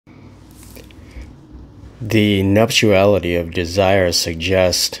The nuptiality of desire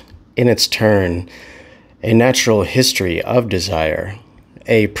suggests, in its turn, a natural history of desire,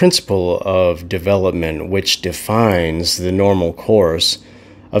 a principle of development which defines the normal course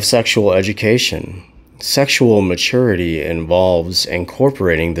of sexual education. Sexual maturity involves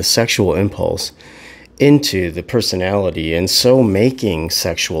incorporating the sexual impulse into the personality and so making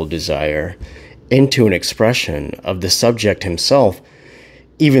sexual desire into an expression of the subject himself,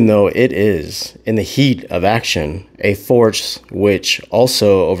 even though it is, in the heat of action, a force which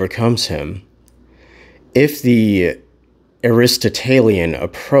also overcomes him. If the Aristotelian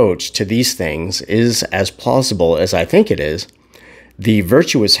approach to these things is as plausible as I think it is, the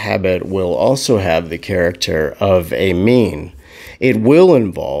virtuous habit will also have the character of a mean. It will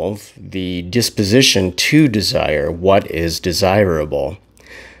involve the disposition to desire what is desirable,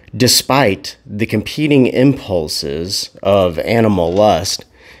 despite the competing impulses of animal lust,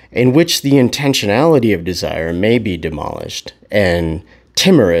 in which the intentionality of desire may be demolished, and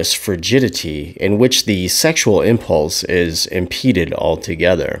timorous frigidity, in which the sexual impulse is impeded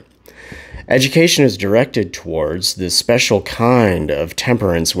altogether. Education is directed towards the special kind of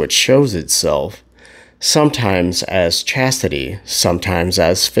temperance which shows itself, sometimes as chastity, sometimes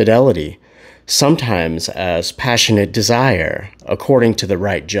as fidelity, sometimes as passionate desire, according to the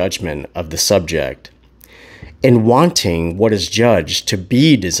right judgment of the subject. In wanting what is judged to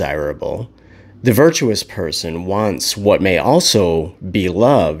be desirable, the virtuous person wants what may also be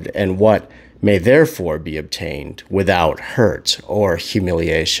loved and what may therefore be obtained without hurt or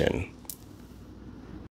humiliation.